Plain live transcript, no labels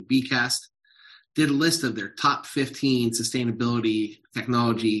Bcast, did a list of their top 15 sustainability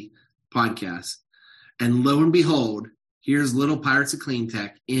technology podcasts. And lo and behold, here's Little Pirates of Clean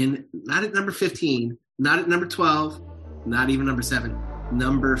Tech not at number 15, not at number 12, not even number 7,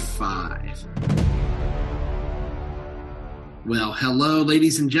 number 5. Well, hello,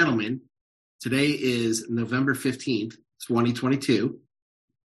 ladies and gentlemen. Today is November 15th, 2022.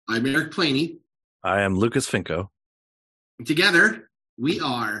 I'm Eric Planey. I am Lucas Finko. Together, we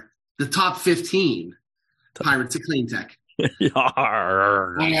are the top 15 Pirates of Clean Tech.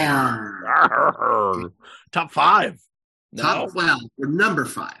 Top 5. No. We're number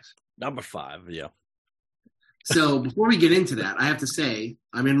 5. Number 5, yeah. So before we get into that, I have to say,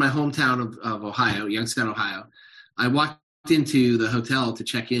 I'm in my hometown of Ohio, Youngstown, Ohio. I walked into the hotel to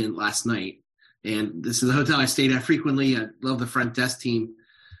check in last night, and this is a hotel I stayed at frequently. I love the front desk team.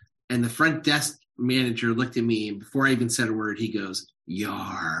 And the front desk manager looked at me, and before I even said a word, he goes,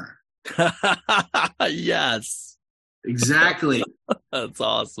 "Yar." Yes. Exactly. That's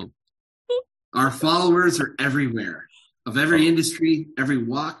awesome. Our followers are everywhere, of every industry, every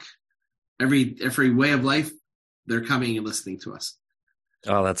walk, every way of life. They're coming and listening to us.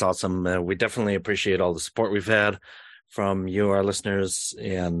 Oh, that's awesome. We definitely appreciate all the support we've had from you, our listeners.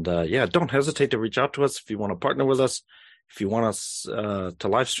 And don't hesitate to reach out to us if you want to partner with us, if you want us to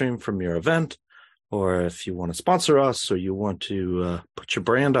live stream from your event, or if you want to sponsor us, or you want to put your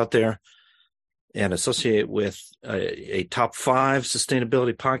brand out there and associate with a top 5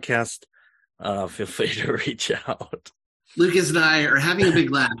 sustainability podcast, feel free to reach out. Lucas and I are having a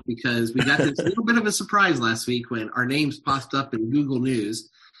big laugh because we got this little bit of a surprise last week when our names popped up in Google News.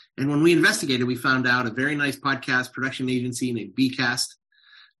 And when we investigated, we found out a very nice podcast production agency named Bcast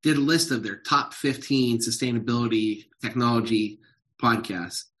did a list of their top 15 sustainability technology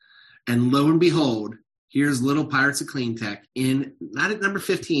podcasts. And lo and behold, here's Little Pirates of Clean Tech not at number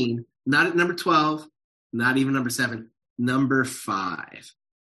 15, not at number 12, not even number 7, number 5.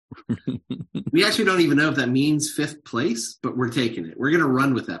 We actually don't even know if that means 5th place, but we're taking it. We're going to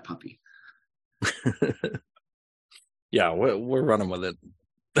run with that puppy. Yeah, we're running with it.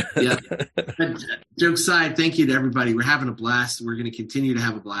 Yeah. Jokes aside, thank you to everybody. We're having a blast. We're going to continue to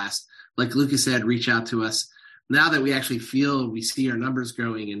have a blast. Like Lucas said, reach out to us. Now that we actually we see our numbers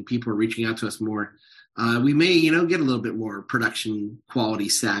growing and people are reaching out to us more, we may, get a little bit more production quality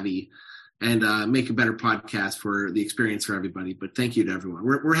savvy and make a better podcast for the experience for everybody. But thank you to everyone.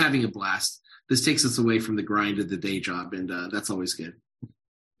 We're having a blast. This takes us away from the grind of the day job, and that's always good.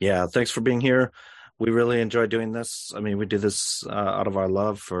 Yeah, thanks for being here. We really enjoy doing this. I mean, we do this out of our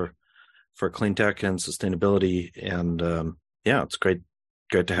love for clean tech and sustainability. And it's great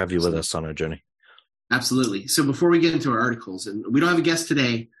to have you with us on our journey. Absolutely. So before we get into our articles, and we don't have a guest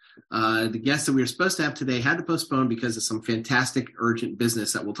today, the guest that we were supposed to have today had to postpone because of some fantastic urgent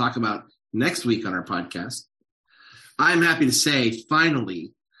business that we'll talk about next week on our podcast. I'm happy to say,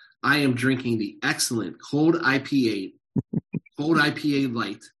 finally, I am drinking the excellent cold IPA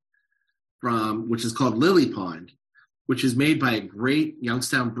light which is called Lily Pond, which is made by a great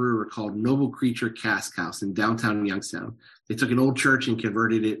Youngstown brewer called Noble Creature Cask House in downtown Youngstown. They took an old church and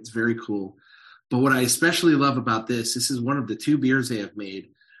converted it. It's very cool. But what I especially love about this is one of the 2 beers they have made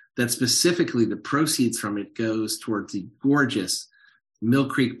that specifically the proceeds from it goes towards the gorgeous Mill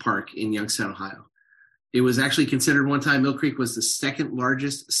Creek Park in Youngstown, Ohio. It was actually considered one time Mill Creek was the 2nd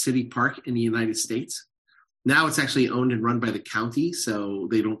largest city park in the United States. Now it's actually owned and run by the county, so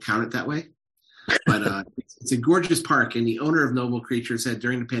they don't count it that way. But it's a gorgeous park, and the owner of Noble Creature said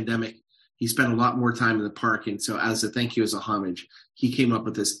during the pandemic, he spent a lot more time in the park, and so as a thank you, as a homage, he came up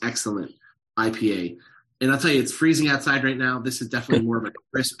with this excellent IPA. And I'll tell you, it's freezing outside right now. This is definitely more of a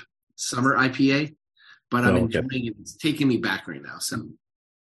crisp summer IPA, but I'm enjoying it. It's taking me back right now. So,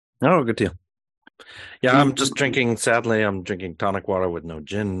 good deal. Yeah, I'm just drinking tonic water with no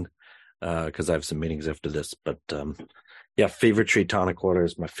gin because I have some meetings after this. But Favorite Tree tonic water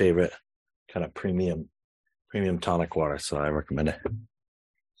is my favorite kind of premium tonic water, so I recommend it.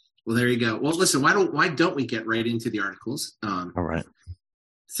 Well, there you go. Well, listen, why don't we get right into the articles? All right.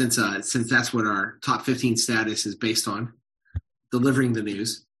 Since that's what our top 15 status is based on, delivering the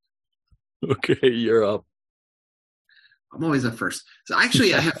news. Okay, you're up. I'm always up first. So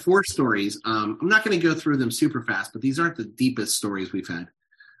actually, I have 4 stories. I'm not going to go through them super fast, but these aren't the deepest stories we've had.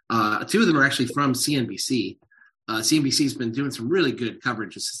 2 of them are actually from CNBC. CNBC's been doing some really good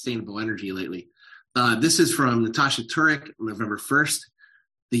coverage of sustainable energy lately. This is from Natasha Turek on November 1st.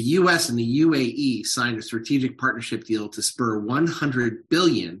 The U.S. and the UAE signed a strategic partnership deal to spur $100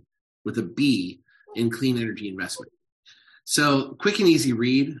 billion with a B in clean energy investment. So quick and easy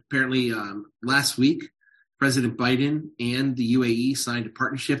read. Apparently last week, President Biden and the UAE signed a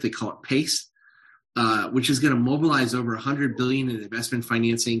partnership. They call it PACE, which is going to mobilize over $100 billion in investment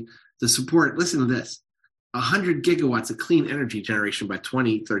financing to support, listen to this, 100 gigawatts of clean energy generation by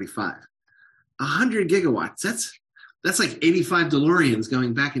 2035. 100 gigawatts. That's like 85 DeLoreans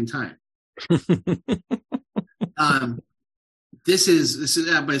going back in time. This is,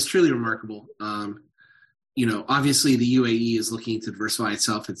 but it's truly remarkable. Obviously the UAE is looking to diversify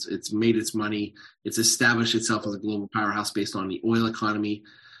itself. It's made its money. It's established itself as a global powerhouse based on the oil economy.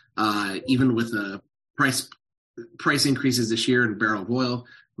 Even with the price increases this year in a barrel of oil,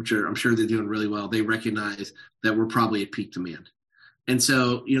 which I'm sure they're doing really well, they recognize that we're probably at peak demand. And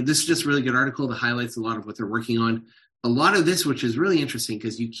so, this is just a really good article that highlights a lot of what they're working on. A lot of this, which is really interesting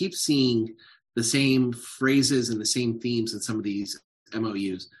because you keep seeing the same phrases and the same themes in some of these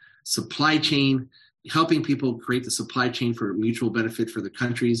MOUs. Supply chain, helping people create the supply chain for mutual benefit for the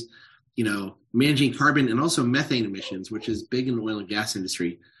countries, managing carbon and also methane emissions, which is big in the oil and gas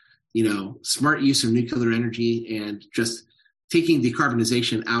industry, smart use of nuclear energy and just taking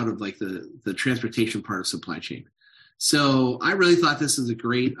decarbonization out of like the transportation part of supply chain. So I really thought this is a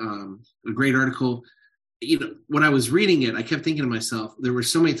great article. When I was reading it, I kept thinking to myself, there were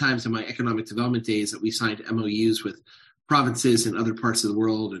so many times in my economic development days that we signed MOUs with provinces in other parts of the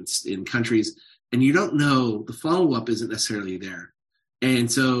world and in countries, and you don't know, the follow-up isn't necessarily there. And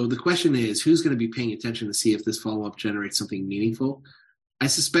so the question is, who's going to be paying attention to see if this follow-up generates something meaningful? I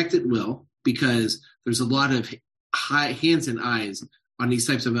suspect it will, because there's a lot of high hands and eyes on these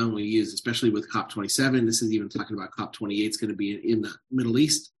types of MOUs, especially with COP27. This is even talking about COP28. It's going to be in the Middle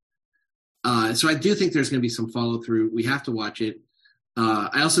East. So I do think there's going to be some follow-through. We have to watch it.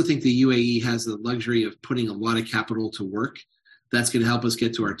 I also think the UAE has the luxury of putting a lot of capital to work. That's going to help us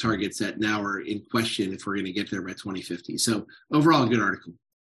get to our targets that now are in question if we're going to get there by 2050. So overall, a good article.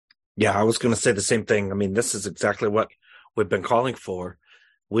 Yeah, I was going to say the same thing. I mean, this is exactly what we've been calling for.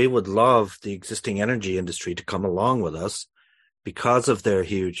 We would love the existing energy industry to come along with us because of their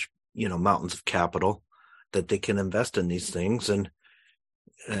huge, mountains of capital that they can invest in these things. And,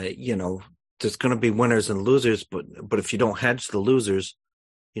 there's going to be winners and losers, but if you don't hedge the losers,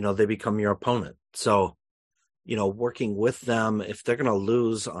 they become your opponent. So, working with them, if they're going to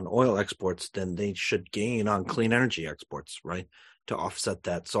lose on oil exports, then they should gain on clean energy exports, right, to offset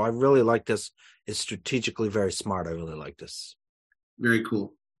that. So I really like this. It's strategically very smart. I really like this. Very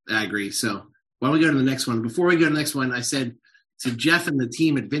cool. I agree. So why don't we go to the next one? Before we go to the next one, I said to Jeff and the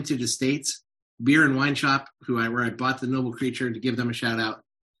team at Vintage Estates, beer and wine shop, where I bought the Noble Creature, to give them a shout out.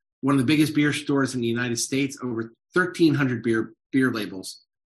 One of the biggest beer stores in the United States, over 1,300 beer labels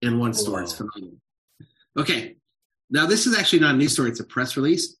in one store. It's phenomenal. Okay. Now, this is actually not a news story. It's a press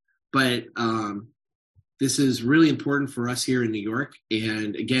release, but this is really important for us here in New York.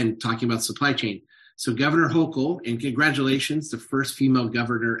 And again, talking about supply chain. So Governor Hochul, and congratulations, the first female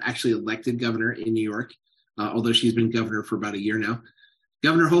governor, actually elected governor in New York, although she's been governor for about a year now.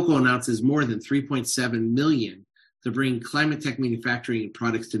 Governor Hochul announces more than $3.7 million to bring climate tech manufacturing and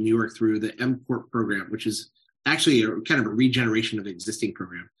products to New York through the M Corp program, which is actually kind of a regeneration of the existing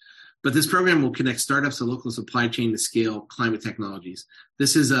program. But this program will connect startups to local supply chain to scale climate technologies.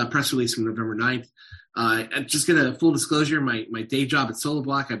 This is a press release from November 9th. I'm just going to, full disclosure, my day job at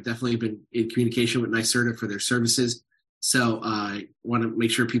SolarBlock, I've definitely been in communication with NYSERDA for their services. So I want to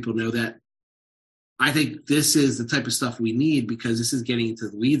make sure people know that. I think this is the type of stuff we need because this is getting into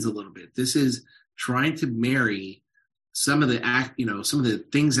the weeds a little bit. This is trying to marry some of the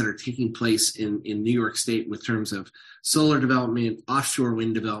things that are taking place in New York State with terms of solar development, offshore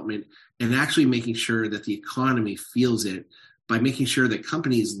wind development, and actually making sure that the economy feels it by making sure that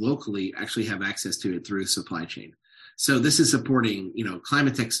companies locally actually have access to it through the supply chain. So this is supporting,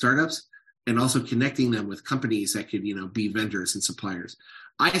 climate tech startups and also connecting them with companies that could, be vendors and suppliers.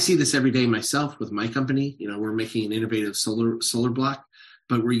 I see this every day myself with my company. We're making an innovative solar block,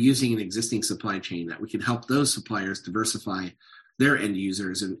 but we're using an existing supply chain that we can help those suppliers diversify their end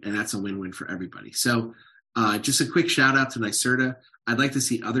users, and that's a win-win for everybody. So just a quick shout out to NYSERDA. I'd like to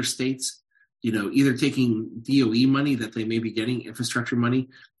see other states, either taking DOE money that they may be getting, infrastructure money,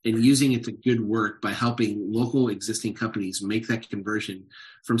 and using it to good work by helping local existing companies make that conversion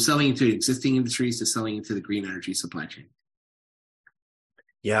from selling into existing industries to selling into the green energy supply chain.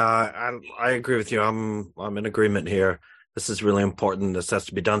 Yeah, I agree with you. I'm in agreement here. This is really important. This has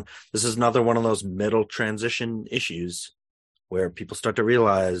to be done. This is another one of those middle transition issues where people start to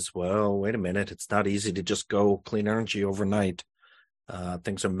realize, well, wait a minute, it's not easy to just go clean energy overnight.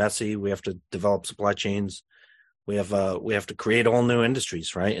 Things are messy. We have to develop supply chains. We have to create all new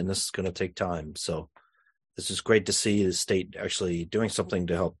industries, right? And this is going to take time. So this is great to see the state actually doing something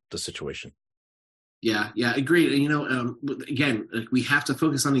to help the situation. Yeah, agreed. And, again, like, we have to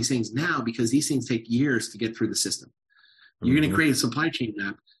focus on these things now because these things take years to get through the system. You're going to create a supply chain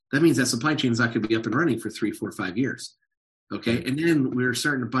map. That means that supply chain is not going to be up and running for 3, 4, 5 years. Okay. Right. And then we're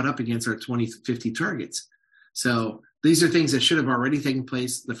starting to butt up against our 2050 targets. So these are things that should have already taken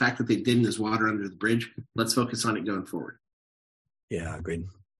place. The fact that they didn't is water under the bridge. Let's focus on it going forward. Yeah, agreed.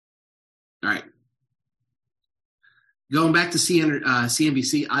 All right. Going back to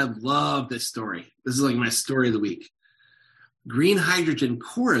CNBC, I love this story. This is like my story of the week. Green hydrogen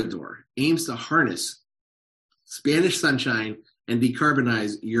corridor aims to harness Spanish sunshine and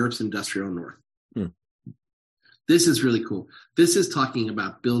decarbonize Europe's industrial north. This is really cool. This is talking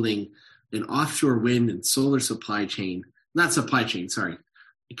about building an offshore wind and solar supply chain, not supply chain, sorry,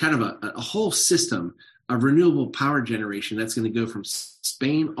 kind of a whole system of renewable power generation that's going to go from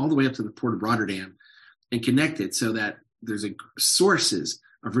Spain all the way up to the port of Rotterdam and connect it so that there's sources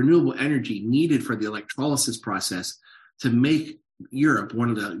of renewable energy needed for the electrolysis process to make Europe one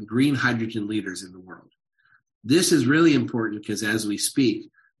of the green hydrogen leaders in the world. This is really important because as we speak,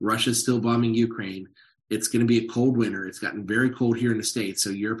 Russia's still bombing Ukraine. It's going to be a cold winter. It's gotten very cold here in the States, so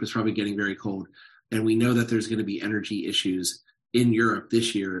Europe is probably getting very cold. And we know that there's going to be energy issues in Europe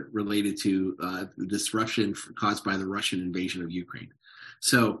this year related to the disruption caused by the Russian invasion of Ukraine.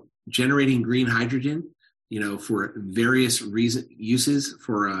 So generating green hydrogen, for various uses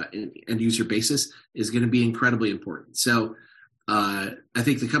for an end user basis is going to be incredibly important. So I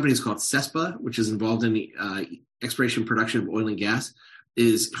think the company is called CESPA, which is involved in the exploration and production of oil and gas,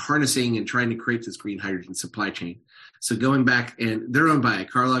 is harnessing and trying to create this green hydrogen supply chain. So going back, and they're owned by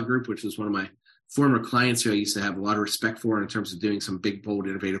Carlyle Group, which was one of my former clients who I used to have a lot of respect for in terms of doing some big, bold,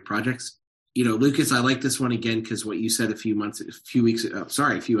 innovative projects. Lucas, I like this one again because what you said a few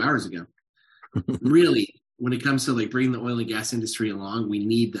hours ago. Really, when it comes to like bringing the oil and gas industry along, we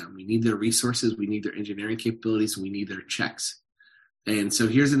need them. We need their resources. We need their engineering capabilities. And we need their checks. And so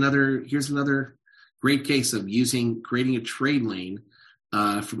here's another great case of creating a trade lane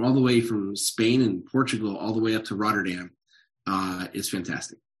from all the way from Spain and Portugal all the way up to Rotterdam is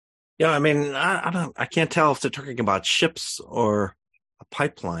fantastic. Yeah, I mean, I can't tell if they're talking about ships or a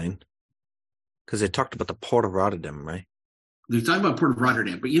pipeline because they talked about the port of Rotterdam, right? They're talking about Port of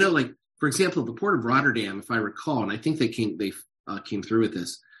Rotterdam, but like for example, the Port of Rotterdam, if I recall, and I think they came through with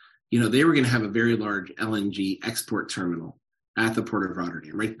this, they were going to have a very large LNG export terminal at the Port of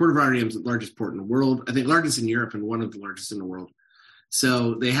Rotterdam, right? Port of Rotterdam is the largest port in the world, I think largest in Europe and one of the largest in the world.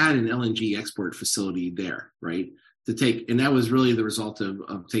 So they had an LNG export facility there, right? And that was really the result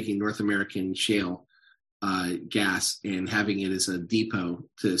of taking North American shale gas and having it as a depot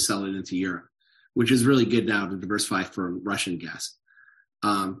to sell it into Europe, which is really good now to diversify from Russian gas.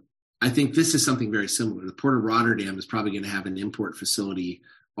 I think this is something very similar. The Port of Rotterdam is probably going to have an import facility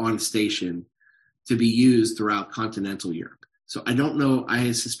on station to be used throughout continental Europe. So I don't know.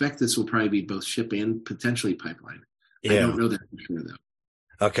 I suspect this will probably be both ship and potentially pipeline. Yeah. I don't know that for sure,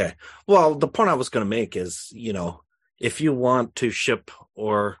 though. Okay. Well, the point I was going to make is, if you want to ship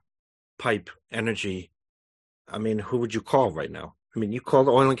or pipe energy, I mean, who would you call right now? I mean, you call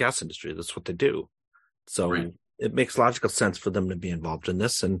the oil and gas industry. That's what they do. So right. It makes logical sense for them to be involved in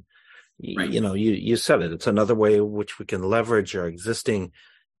this. And, right. You said it. It's another way in which we can leverage our existing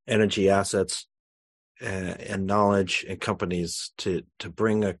energy assets and knowledge and companies to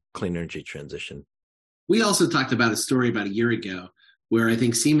bring a clean energy transition. We also talked about a story about a year ago where I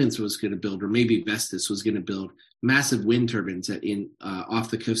think Siemens was going to build, or maybe Vestas was going to build, massive wind turbines off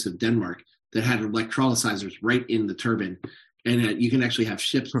the coast of Denmark that had electrolyzers right in the turbine. And you can actually have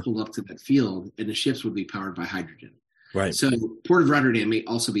ships pulled up to that field, and the ships would be powered by hydrogen. Right. So Port of Rotterdam may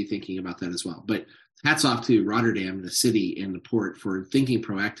also be thinking about that as well. But hats off to Rotterdam, the city and the port, for thinking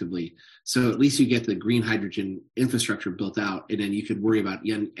proactively. So at least you get the green hydrogen infrastructure built out, and then you could worry about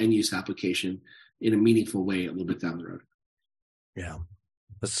end-use application in a meaningful way a little bit down the road. Yeah,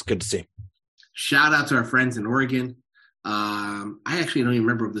 that's good to see. Shout out to our friends in Oregon. I actually don't even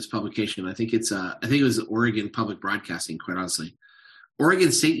remember this publication. I think it was Oregon Public Broadcasting, quite honestly.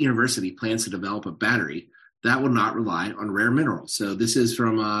 Oregon State University plans to develop a battery that will not rely on rare minerals. So this is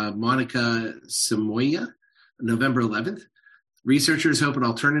from Monica Samoya, November 11th. Researchers hope an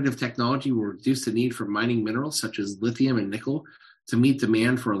alternative technology will reduce the need for mining minerals such as lithium and nickel to meet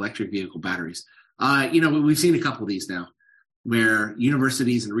demand for electric vehicle batteries. We've seen a couple of these now, where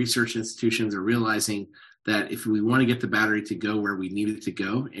universities and research institutions are realizing that if we want to get the battery to go where we need it to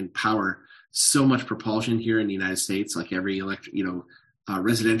go and power so much propulsion here in the United States, like every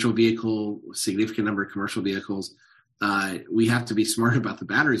residential vehicle, significant number of commercial vehicles, we have to be smart about the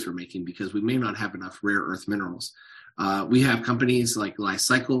batteries we're making because we may not have enough rare earth minerals. We have companies like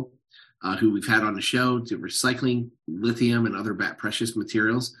Li-Cycle who we've had on the show, to recycling lithium and other precious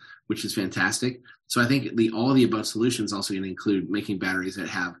materials, which is fantastic. So I think all the above solutions also going to include making batteries that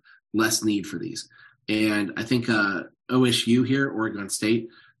have less need for these. And I think OSU here, Oregon State,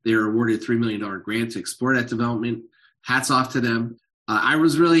 they were awarded a $3 million grant to explore that development. Hats off to them. I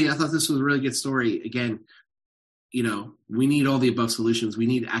thought this was a really good story. Again, we need all the above solutions. We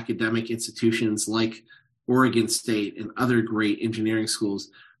need academic institutions like Oregon State and other great engineering schools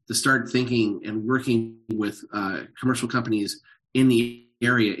to start thinking and working with commercial companies in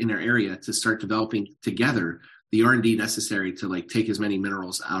their area to start developing together the R&D necessary to take as many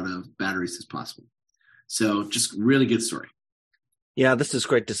minerals out of batteries as possible. So just really good story. Yeah, this is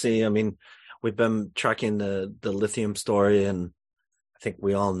great to see. I mean, we've been tracking the lithium story, and I think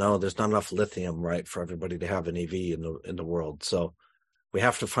we all know there's not enough lithium, right, for everybody to have an EV in the world. So we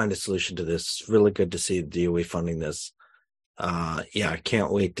have to find a solution to this. It's really good to see the DOE funding this. I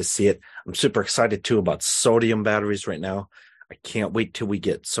can't wait to see it. I'm super excited too about sodium batteries right now. I can't wait till we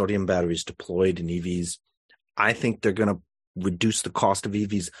get sodium batteries deployed in EVs. I think they're going to reduce the cost of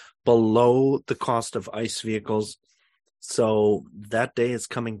EVs below the cost of ICE vehicles. So that day is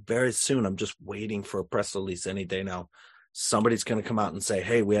coming very soon. I'm just waiting for a press release any day now. Somebody's going to come out and say,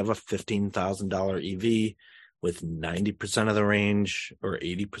 hey, we have a $15,000 EV with 90% of the range or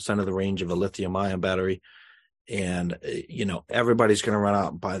 80% of the range of a lithium ion battery. And, everybody's going to run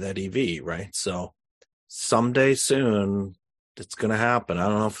out and buy that EV, right? So someday soon it's going to happen. I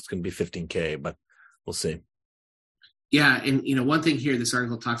don't know if it's going to be 15K, but we'll see. Yeah. And, one thing here, this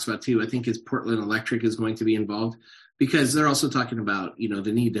article talks about too, I think is Portland Electric is going to be involved, because they're also talking about,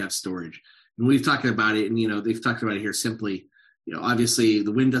 the need to have storage. And we've talked about it, and, they've talked about it here simply, obviously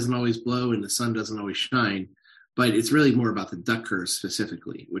the wind doesn't always blow and the sun doesn't always shine, but it's really more about the duck curve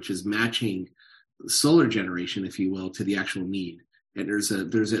specifically, which is matching solar generation, if you will, to the actual need. And there's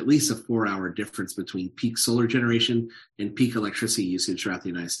at least a 4-hour difference between peak solar generation and peak electricity usage throughout the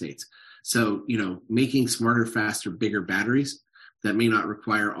United States. So, making smarter, faster, bigger batteries that may not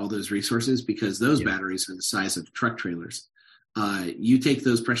require all those resources, because those batteries are the size of truck trailers. You take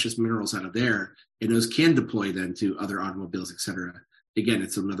those precious minerals out of there, and those can deploy then to other automobiles, et cetera. Again,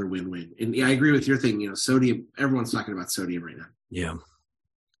 it's another win-win. And I agree with your thing, sodium, everyone's talking about sodium right now. Yeah.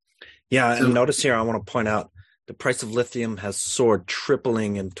 Yeah. So, and notice here, I want to point out the price of lithium has soared,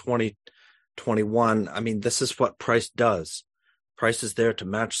 tripling in 2021. I mean, this is what price does. Price is there to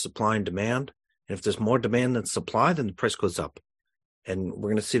match supply and demand. And if there's more demand than supply, then the price goes up. And we're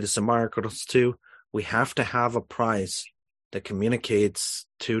going to see this in my articles too. We have to have a price that communicates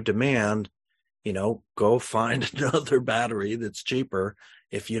to demand, go find another battery that's cheaper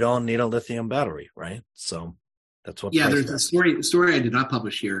if you don't need a lithium battery, right? So that's what. Yeah, there's a story I did not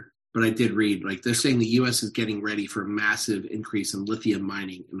publish here, but I did read. They're saying the U.S. is getting ready for a massive increase in lithium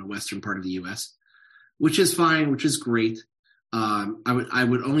mining in the western part of the U.S., which is fine, which is great. I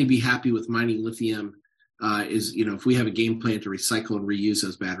would only be happy with mining lithium if we have a game plan to recycle and reuse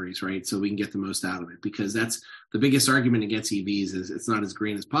those batteries, right? So we can get the most out of it, because that's the biggest argument against EVs is it's not as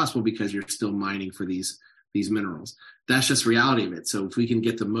green as possible because you're still mining for these minerals. That's just reality of it. So if we can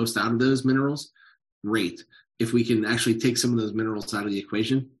get the most out of those minerals, great. If we can actually take some of those minerals out of the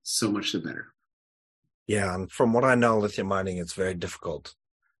equation, so much the better. Yeah. And from what I know, lithium mining is very difficult.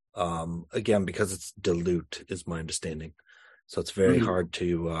 Again, because it's dilute is my understanding. So it's very hard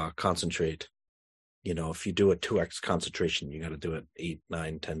to concentrate. If you do a 2x concentration, you got to do it 8,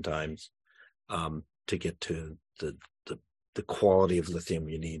 9, 10 times to get to the quality of lithium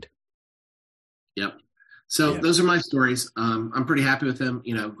you need. Yep. So those are my stories. I'm pretty happy with them.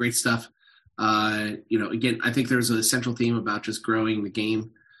 Great stuff. Again, I think there's a central theme about just growing the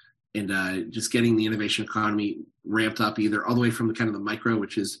game and just getting the innovation economy ramped up, either all the way from the kind of the micro,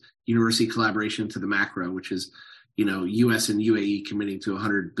 which is university collaboration, to the macro, which is U.S. and UAE committing to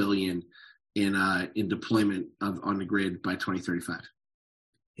 $100 billion in deployment on the grid by 2035.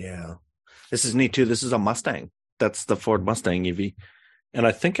 Yeah, this is neat too. This is a Mustang. That's the Ford Mustang EV, and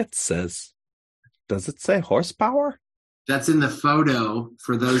I think it says, does it say horsepower? That's in the photo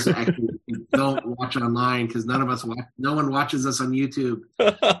for those that actually don't watch online, because no one watches us on YouTube.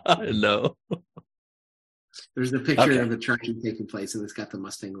 No. There's the picture of the charging taking place, and it's got the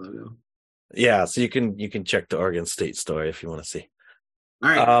Mustang logo. Yeah, so you can check the Oregon State story if you want to see. All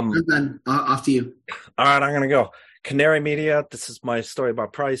right, I'm done. Off to you. All right, I'm going to go. Canary Media, this is my story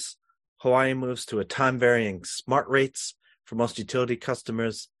about price. Hawaii moves to a time-varying smart rates for most utility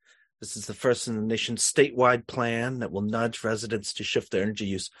customers. This is the first in the nation's statewide plan that will nudge residents to shift their energy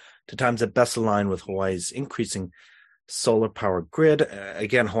use to times that best align with Hawaii's increasing solar power grid.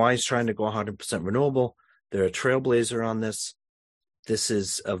 Again, Hawaii's trying to go 100% renewable. They're a trailblazer on this. This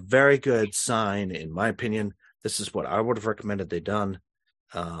is a very good sign, in my opinion. This is what I would have recommended they done.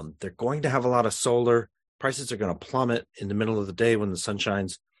 They're going to have a lot of solar. Prices are going to plummet in the middle of the day when the sun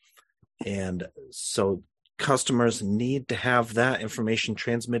shines. And so customers need to have that information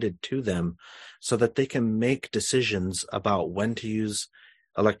transmitted to them so that they can make decisions about when to use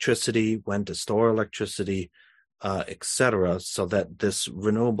electricity, when to store electricity, etc., so that this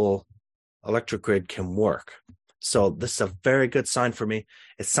renewable electric grid can work. So this is a very good sign for me.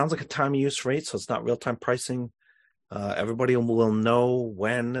 It sounds like a time use rate, so it's not real-time pricing. Everybody will know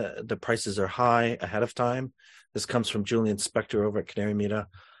when the prices are high ahead of time. This comes from Julian Spector over at Canary Media.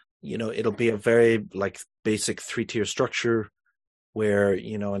 It'll be a very basic 3-tier structure where,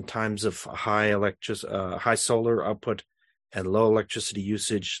 in times of high solar output and low electricity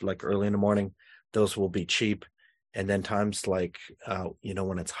usage, like early in the morning, those will be cheap. And then times when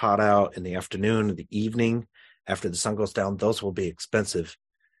it's hot out in the afternoon, in the evening, after the sun goes down, those will be expensive.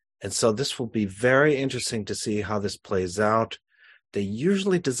 And so this will be very interesting to see how this plays out. They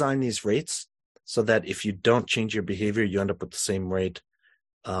usually design these rates so that if you don't change your behavior, you end up with the same rate.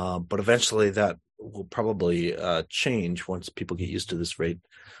 But eventually that will probably change once people get used to this rate.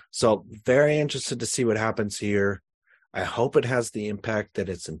 So very interested to see what happens here. I hope it has the impact that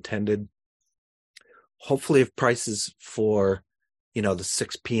it's intended. Hopefully if prices for, the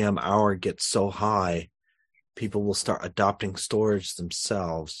 6 p.m. hour get so high, people will start adopting storage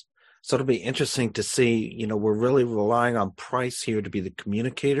themselves. So it'll be interesting to see, we're really relying on price here to be the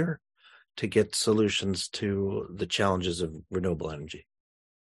communicator to get solutions to the challenges of renewable energy.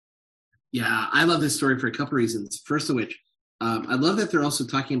 Yeah, I love this story for a couple of reasons. First of which, I love that they're also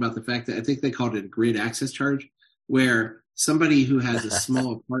talking about the fact that I think they called it a grid access charge, where somebody who has a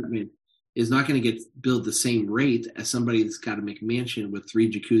small apartment is not going to get billed the same rate as somebody that's got a McMansion with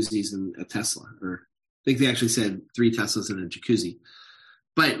 3 jacuzzis and a Tesla. Or I think they actually said 3 Teslas and a jacuzzi.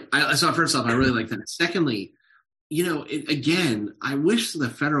 But so first off, I really like that. Secondly, again, I wish the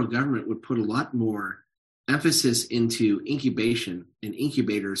federal government would put a lot more emphasis into incubation and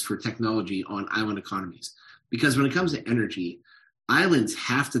incubators for technology on island economies. Because when it comes to energy, islands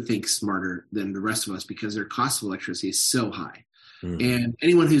have to think smarter than the rest of us because their cost of electricity is so high. And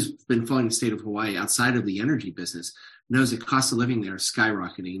anyone who's been following the state of Hawaii outside of the energy business knows that cost of living there is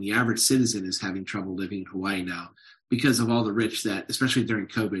skyrocketing. The average citizen is having trouble living in Hawaii now because of all the rich that, especially during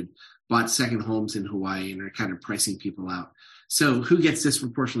COVID, bought second homes in Hawaii and are kind of pricing people out. So who gets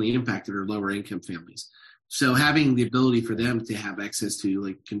disproportionately impacted are lower income families. So having the ability for them to have access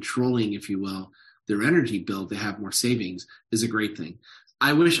to controlling, if you will, their energy bill to have more savings is a great thing.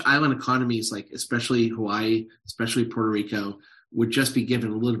 I wish island economies especially Hawaii, especially Puerto Rico, would just be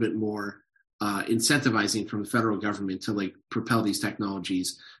given a little bit more incentivizing from the federal government to propel these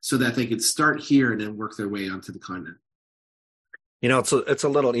technologies so that they could start here and then work their way onto the continent. It's a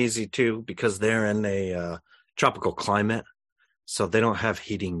little easy too because they're in a tropical climate, so they don't have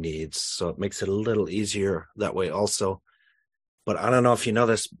heating needs. So it makes it a little easier that way also. But I don't know if you know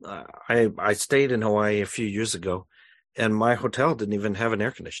this. I stayed in Hawaii a few years ago, and my hotel didn't even have an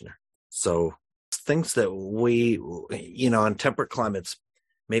air conditioner. So things that we, in temperate climates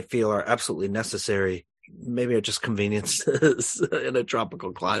may feel are absolutely necessary, maybe are just conveniences in a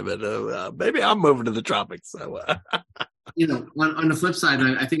tropical climate. Maybe I'm moving to the tropics. So, on the flip side,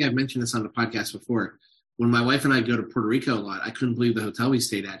 I think I've mentioned this on the podcast before. When my wife and I go to Puerto Rico a lot, I couldn't believe the hotel we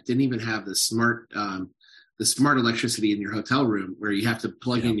stayed at didn't even have the smart electricity in your hotel room where you have to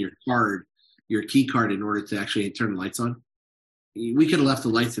plug in your key card in order to actually turn the lights on. We could have left the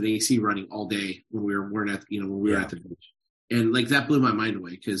lights and AC running all day when we were at the beach, and that blew my mind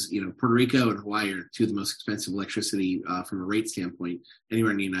away because Puerto Rico and Hawaii are 2 of the most expensive electricity from a rate standpoint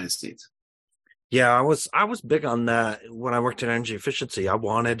anywhere in the United States. Yeah, I was big on that when I worked in energy efficiency. I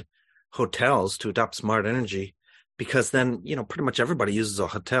wanted hotels to adopt smart energy because then pretty much everybody uses a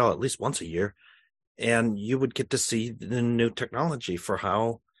hotel at least once a year, and you would get to see the new technology for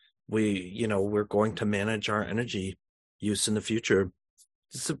how we're going to manage our energy use in the future.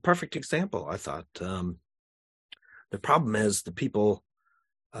 It's a perfect example, I thought. The problem is the people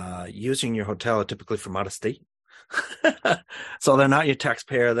using your hotel are typically from out of state. So they're not your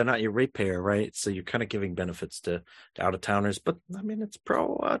taxpayer, they're not your ratepayer, right? So you're kind of giving benefits to out-of-towners. But, it's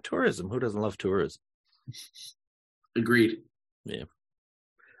pro-tourism. Who doesn't love tourism? Agreed. Yeah.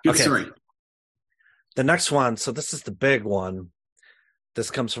 Good story. The next one, so this is the big one. This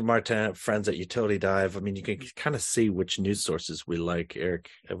comes from our friends at Utility Dive. You can kind of see which news sources we like, Eric,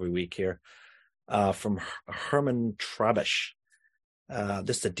 every week here. From Herman Trabish.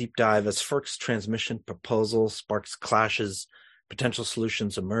 This is a deep dive as FERC's transmission proposal sparks clashes. Potential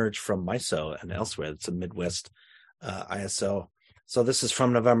solutions emerge from MISO and elsewhere. It's a Midwest ISO. So this is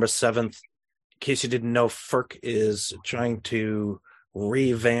from November 7th. In case you didn't know, FERC is trying to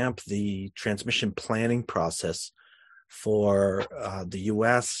revamp the transmission planning process for the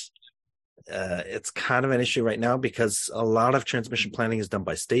U.S. It's kind of an issue right now because a lot of transmission planning is done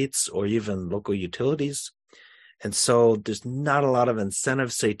by states or even local utilities. And so there's not a lot of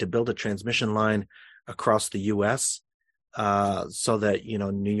incentive, say, to build a transmission line across the U.S. So that,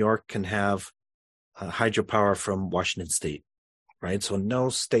 New York can have hydropower from Washington State, right? So no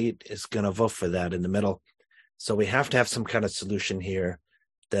state is going to vote for that in the middle. So we have to have some kind of solution here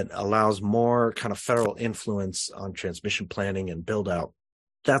that allows more kind of federal influence on transmission planning and build out.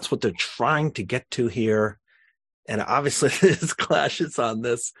 That's what they're trying to get to here. And obviously there's clashes on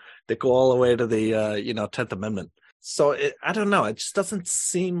this that go all the way to the, 10th Amendment. So I don't know. It just doesn't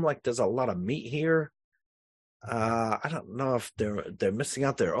seem like there's a lot of meat here. I don't know if they're missing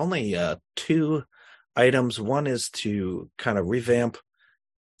out. There are only two items. One is to kind of revamp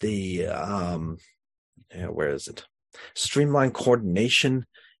the, where is it? Streamline coordination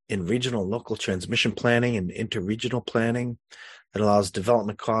in regional and local transmission planning and interregional planning. It allows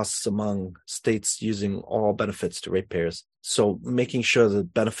development costs among states using all benefits to ratepayers. So making sure the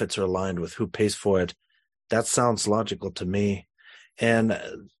benefits are aligned with who pays for it. That sounds logical to me. And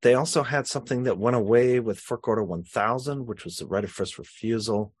they also had something that went away with FERC Order 1000, which was the right of first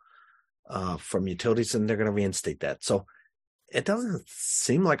refusal from utilities, and they're going to reinstate that. So it doesn't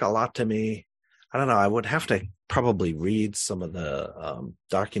seem like a lot to me. I don't know. I would have to probably read some of the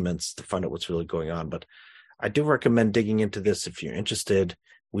documents to find out what's really going on. But I do recommend digging into this if you're interested.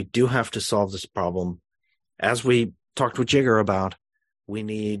 We do have to solve this problem. As we talked with Jigger about, we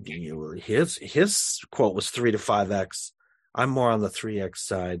need, his quote was 3 to 5x. I'm more on the 3x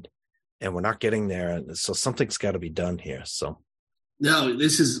side, and we're not getting there. And so something's got to be done here. So. No,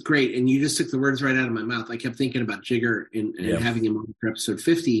 this is great. And you just took the words right out of my mouth. I kept thinking about Jigger and having him on for episode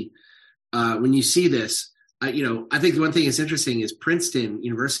 50. When you see this, I think the one thing that's interesting is Princeton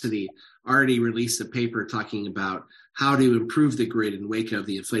University already released a paper talking about how to improve the grid in wake of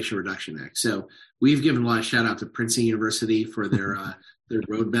the Inflation Reduction Act. So we've given a lot of shout out to Princeton University for their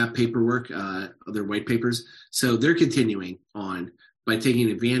roadmap paperwork, their white papers. So they're continuing on by taking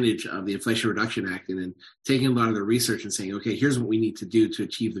advantage of the Inflation Reduction Act and then taking a lot of the research and saying, okay, here's what we need to do to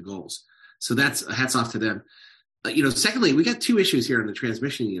achieve the goals. So that's hats off to them. Secondly, we got two issues here on the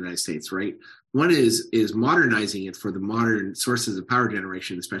transmission in the United States, right? One is modernizing it for the modern sources of power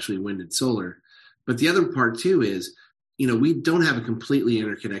generation, especially wind and solar. But the other part too is, we don't have a completely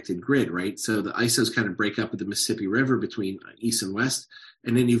interconnected grid, right? So the ISOs kind of break up at the Mississippi River between east and west.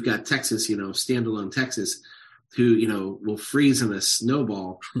 And then you've got Texas, standalone Texas, who, will freeze in a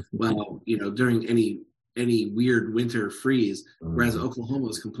snowball during any weird winter freeze, whereas Oklahoma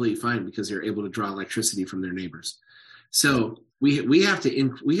is completely fine because they're able to draw electricity from their neighbors. So we have to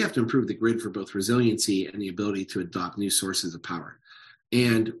improve the grid for both resiliency and the ability to adopt new sources of power.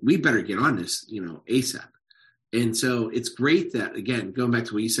 And we better get on this, ASAP. And so it's great that, again, going back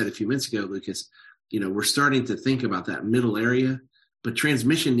to what you said a few minutes ago, Lucas, we're starting to think about that middle area, but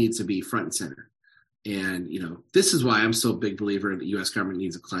transmission needs to be front and center. And, this is why I'm so a big believer in the U.S. government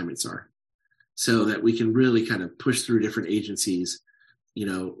needs a climate czar, so that we can really kind of push through different agencies,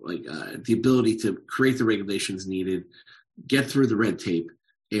 the ability to create the regulations needed, get through the red tape,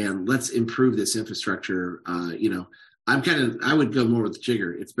 and let's improve this infrastructure. I would go more with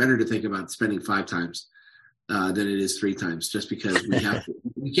Jigger. It's better to think about spending 5 times than it is 3 times, just because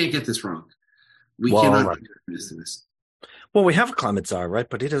we can't get this wrong. We cannot do this. Well, we have a climate czar, right?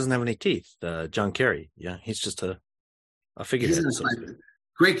 But he doesn't have any teeth. John Kerry. Yeah, he's just a figurehead.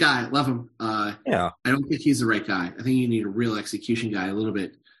 Great guy. Love him. Yeah. I don't think he's the right guy. I think you need a real execution guy, a little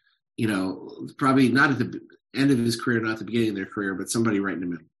bit, probably not at the end of his career, not at the beginning of their career, but somebody right in the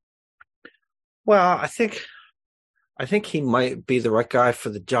middle. Well, I think he might be the right guy for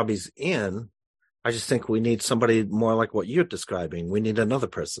the job he's in. I just think we need somebody more like what you're describing. We need another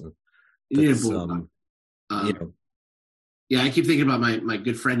person. Yeah, I keep thinking about my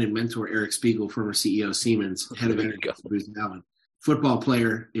good friend and mentor, Eric Spiegel, former CEO of Siemens, head of energy, who's now a football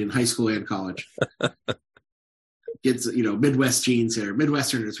player in high school and college. Gets, Midwest genes there.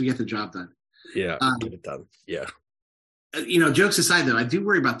 Midwesterners, we get the job done. Yeah, get it done. Yeah. Jokes aside, though, I do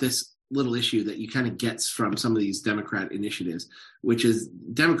worry about this little issue that you kind of gets from some of these Democrat initiatives, which is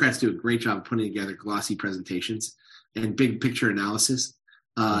Democrats do a great job of putting together glossy presentations and big picture analysis.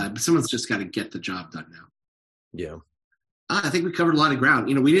 But someone's just got to get the job done now. Yeah. I think we covered a lot of ground.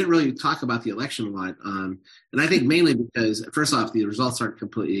 We didn't really talk about the election a lot. And I think mainly because, first off, the results aren't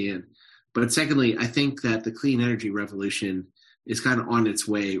completely in. But secondly, I think that the clean energy revolution is kind of on its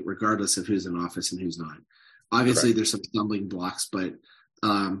way, regardless of who's in office and who's not. Obviously, there's some stumbling blocks, but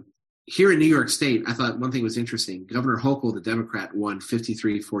here in New York State, I thought one thing was interesting. Governor Hochul, the Democrat, won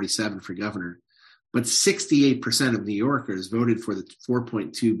 53-47 for governor, but 68% of New Yorkers voted for the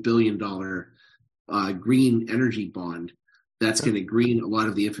 $4.2 billion green energy bond that's going to green a lot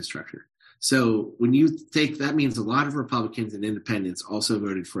of the infrastructure. So when you take, that means a lot of Republicans and independents also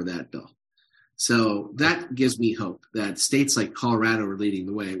voted for that bill. So that gives me hope that states like Colorado are leading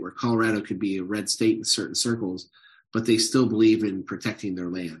the way, where Colorado could be a red state in certain circles, but they still believe in protecting their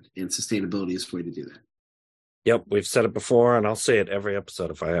land, and sustainability is the way to do that. Yep, we've said it before, and I'll say it every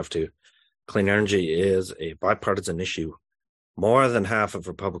episode if I have to. Clean energy is a bipartisan issue. More than half of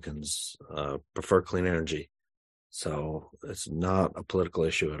Republicans prefer clean energy. So it's not a political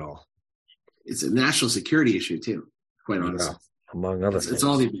issue at all. It's a national security issue, too, quite honestly. Yeah, among other things. It's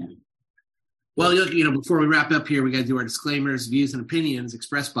all the above. Well, you know, before we wrap up here, we got to do our disclaimers. Views and opinions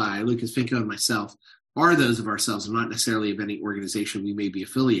expressed by Lucas Finko and myself are those of ourselves and not necessarily of any organization we may be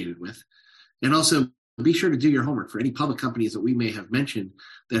affiliated with. And also, be sure to do your homework for any public companies that we may have mentioned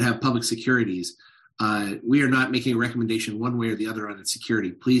that have public securities. We are not making a recommendation one way or the other on its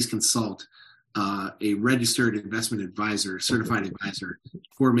security. Please consult a registered investment advisor, certified advisor,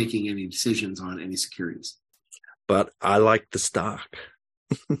 before making any decisions on any securities. But I like the stock.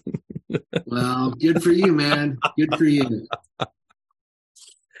 Well, good for you, man. Good for you. Not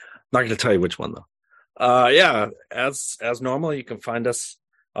going to tell you which one, though. Yeah, as normal, you can find us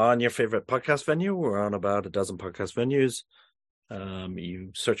on your favorite podcast venue. We're on about a dozen podcast venues.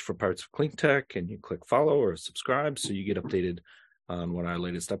 You search for Pirates of Clean Tech and you click follow or subscribe so you get updated on when our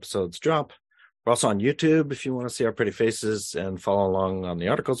latest episodes drop. We're also on YouTube if you want to see our pretty faces and follow along on the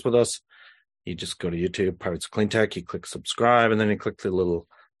articles with us. You just go to YouTube, Pirates of Clean Tech, you click subscribe, and then you click the little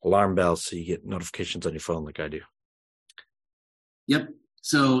alarm bell so you get notifications on your phone like I do. Yep.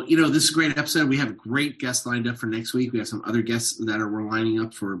 So, you know, this is a great episode. We have a great guest lined up for next week. We have some other guests that we're lining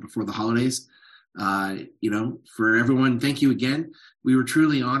up for before the holidays. You know, for everyone, thank you again. We were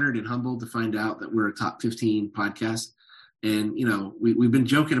truly honored and humbled to find out that we're a top 15 podcast. And, you know, we've been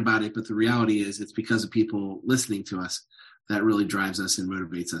joking about it, but the reality is it's because of people listening to us that really drives us and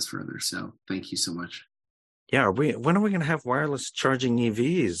motivates us further. So thank you so much. Yeah. When are we going to have wireless charging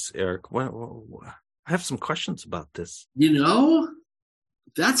EVs, Eric? I have some questions about this. You know,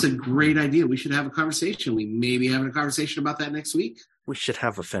 that's a great idea. We should have a conversation. We may be having a conversation about that next week. We should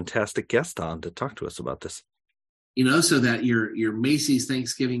have a fantastic guest on to talk to us about this. You know, so that your Macy's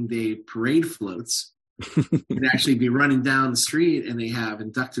Thanksgiving Day parade floats can actually be running down the street and they have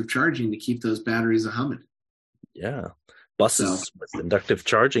inductive charging to keep those batteries humming. Yeah. Buses with inductive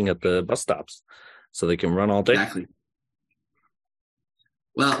charging at the bus stops so they can run all day. Exactly.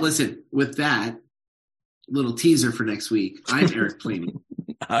 Well, listen, with that little teaser for next week, I'm Eric Planey.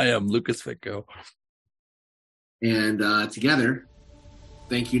 I am Lucas Finko. And together,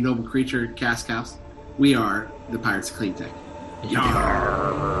 thank you, Noble Creature Cast House. We are the Pirates of Clean Tech.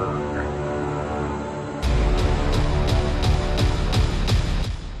 Yarr.